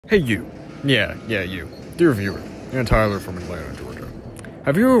Hey you. Yeah, you. Dear viewer, and Tyler from Atlanta, Georgia.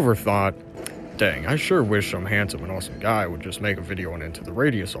 Have you ever thought, dang, I sure wish some handsome and awesome guy would just make a video on Into the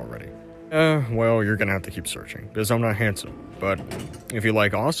Radius already? Well, you're gonna have to keep searching, because I'm not handsome. But if you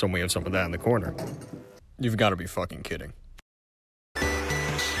like awesome, we have some of that in the corner. You've gotta be fucking kidding.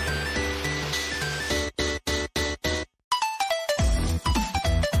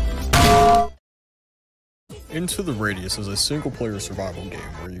 Into the Radius is a single-player survival game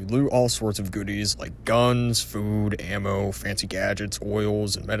where you loot all sorts of goodies like guns, food, ammo, fancy gadgets,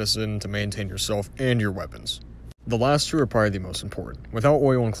 oils, and medicine to maintain yourself and your weapons. The last two are probably the most important. Without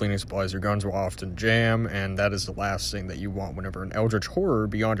oil and cleaning supplies, your guns will often jam, and that is the last thing that you want whenever an eldritch horror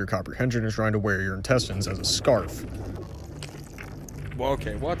beyond your comprehension is trying to wear your intestines as a scarf. Well,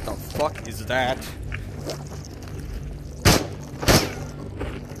 okay, what the fuck is that?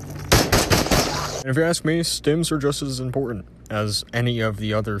 And if you ask me, stims are just as important as any of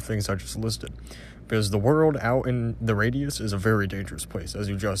the other things I just listed. Because the world out in the Radius is a very dangerous place, as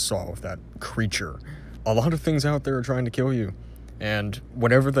you just saw with that creature. A lot of things out there are trying to kill you. And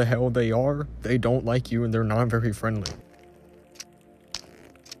whatever the hell they are, they don't like you and they're not very friendly.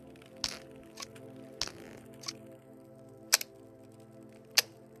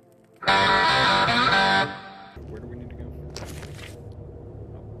 Where do we need to go?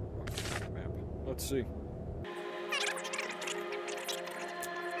 Oh, map. Let's see.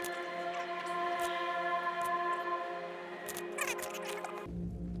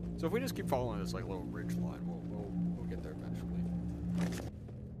 So if we just keep following this like little ridge line, we'll get there eventually.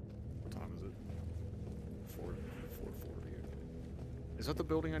 What time is it? 4:40. Is that the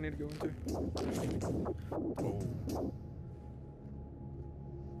building I need to go into? Oh.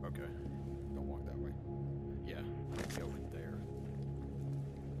 Okay. Don't walk that way. Yeah, go in there.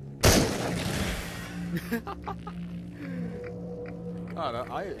 God,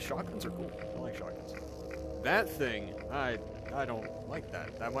 shotguns are cool. I like shotguns. That thing, I don't like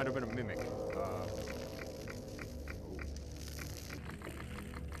that. That might have been a mimic.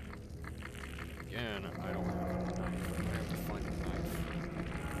 Again, I don't have a knife. I have to find a knife.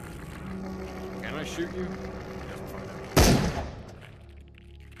 Can I shoot you? Yes, we'll find out.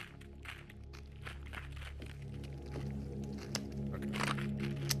 Okay.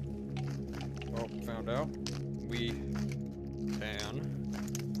 Well, found out. We can,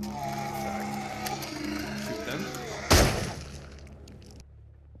 in fact, shoot them.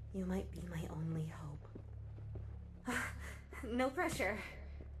 You might be my only hope. No pressure.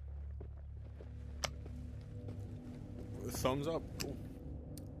 Thumbs up. Cool.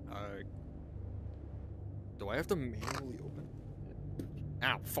 Do I have to manually open it?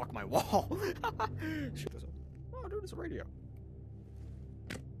 Ow, fuck my wall. Shoot this up. Oh, dude, it's a radio.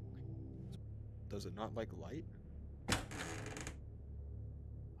 Does it not like light? What the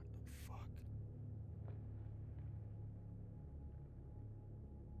fuck?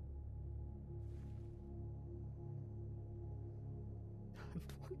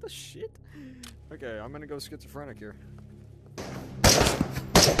 What the shit? Okay, I'm gonna go schizophrenic here.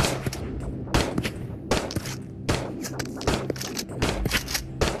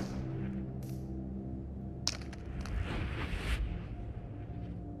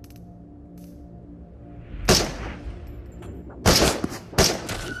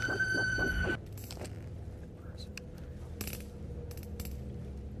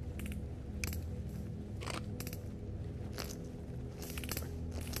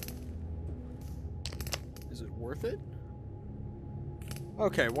 Is it worth it?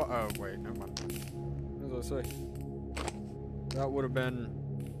 Okay, what? Oh, wait, never mind. What was I say? That would have been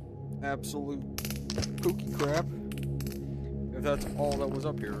absolute kooky crap if that's all that was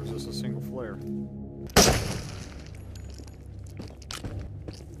up here, was just a single flare.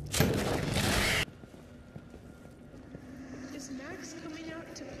 Is Max coming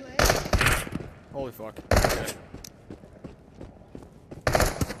out to play? Holy fuck. Okay.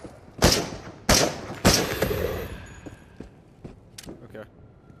 Okay.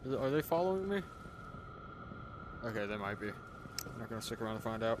 Are they following me? Okay, they might be. I'm not gonna stick around to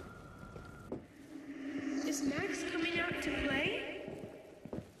find out. Is Max coming out to play?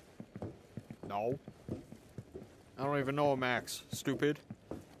 No. I don't even know a Max. Stupid.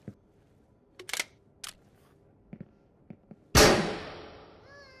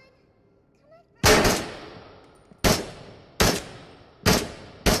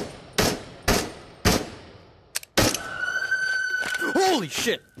 Holy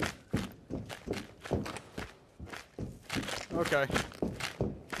shit! Okay.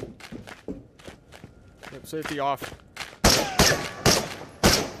 Yep, safety off.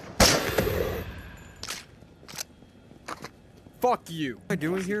 Fuck! Fuck you. What am I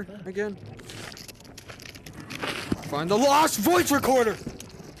doing here again? Find the lost voice recorder!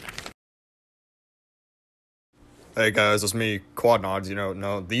 Hey guys, it's me, Quad Nods,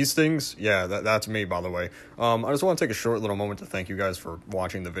 no, these things, yeah, that's me, by the way. I just want to take a short little moment to thank you guys for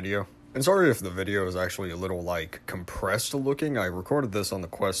watching the video. And sorry if the video is actually a little, compressed looking. I recorded this on the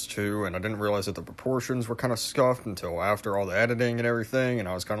Quest 2, and I didn't realize that the proportions were kind of scuffed until after all the editing and everything, and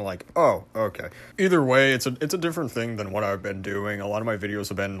I was kind of like, oh, okay. Either way, it's a different thing than what I've been doing. A lot of my videos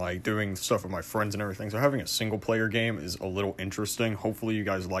have been, doing stuff with my friends and everything, so having a single-player game is a little interesting. Hopefully you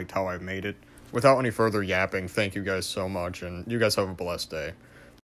guys liked how I made it. Without any further yapping, thank you guys so much, and you guys have a blessed day.